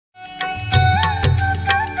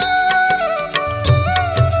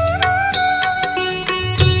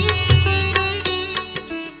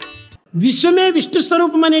విశ్వమే విష్ణు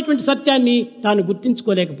స్వరూపం అనేటువంటి సత్యాన్ని తాను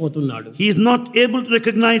గుర్తించుకోలేకపోతున్నాడు. He is not able to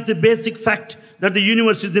recognize the basic fact that the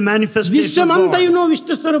universe is the manifestation of God. విశ్వమంతయును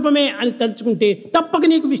Vishnu స్వరూపమే అని తలుచుకుంటే తప్పక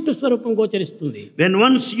నీకు విష్ణు స్వరూపం గోచరిస్తుంది. When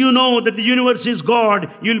once you know that the universe is God,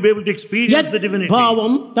 you will be able to experience the divinity.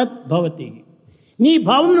 భావం తత్ భవతి. నీ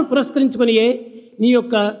భావమును పురస్కరించుకొనియే నీ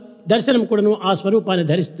యొక్క దర్శనం కూడాను ఆ స్వరూపాన్ని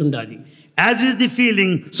ధరిస్తుండాలి. As is the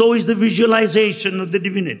feeling, so is the visualization of the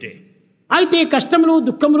divinity. అయితే కష్టములు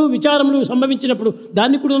దుఃఖములు విచారములు సంభవించినప్పుడు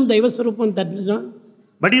దాన్ని కూడా దైవ స్వరూపం ధరించడం.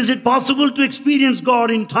 But is it possible to experience God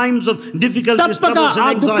in times of difficulties, troubles and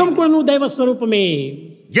anxiety? దుఃఖం కూడాను దైవ స్వరూపమే.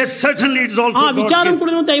 Yes, certainly it is also God's gift. విచారం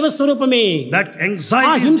కూడాను దైవ స్వరూపమే. That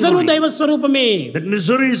anxiety is హింసను divine. దైవ స్వరూపమే. That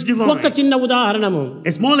misery is divine. ఒక చిన్న ఉదాహరణము.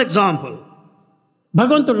 A small example.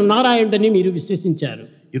 భగవంతుడు నారాయణుడని మీరు విశ్వసించారు.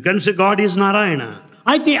 You can say God is Narayana.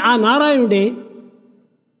 అయితే ఆ నారాయణుడే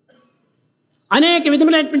అనేక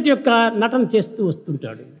విధములైనటువంటి యొక్క నటన చేస్తూ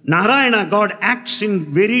వస్తుంటాడు. Narayana, God acts in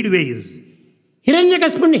varied ways.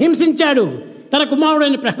 హిరణ్యకశిపుని హింసించాడు, తన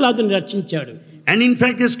కుమారుడైన ప్రహ్లాదుని రక్షించాడు. And in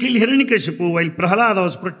fact, he killed Hiranyakashipu while Prahlada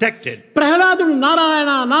was protected. ప్రహ్లాదుడు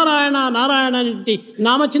నారాయణ నారాయణ నారాయణ అనే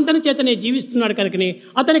నామచింతన చేతనే జీవిస్తున్నాడు కనుకనే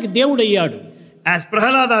అతనికి దేవుడయ్యాడు. As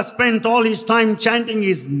Prahlada spent all his time chanting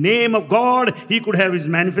his name of God, he could have his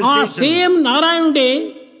manifestation. Same నారాయణుడే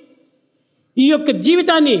ఈ యొక్క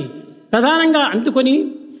జీవితాన్ని ప్రధానంగా అందుకొని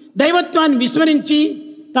దైవత్వాన్ని విస్మరించి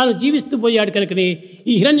తాను జీవిస్తూ పోయాడు కనుకనే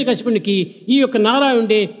ఈ హిరణ్యకశిపునికి ఈ యొక్క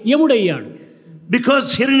నారాయణుడే యముడయ్యాడు. Because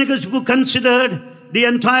Hiranyakashipu considered the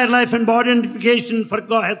entire life and body identification,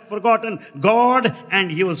 has forgotten God, and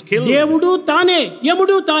he was killed. దేవుడు తానే,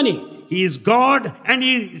 యముడు తానే. He is God and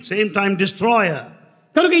he is at the same time destroyer.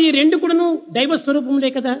 కనుక ఈ రెండు కూడాను దైవ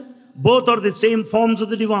స్వరూపములే కదా. Both are the same forms of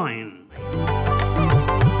the divine.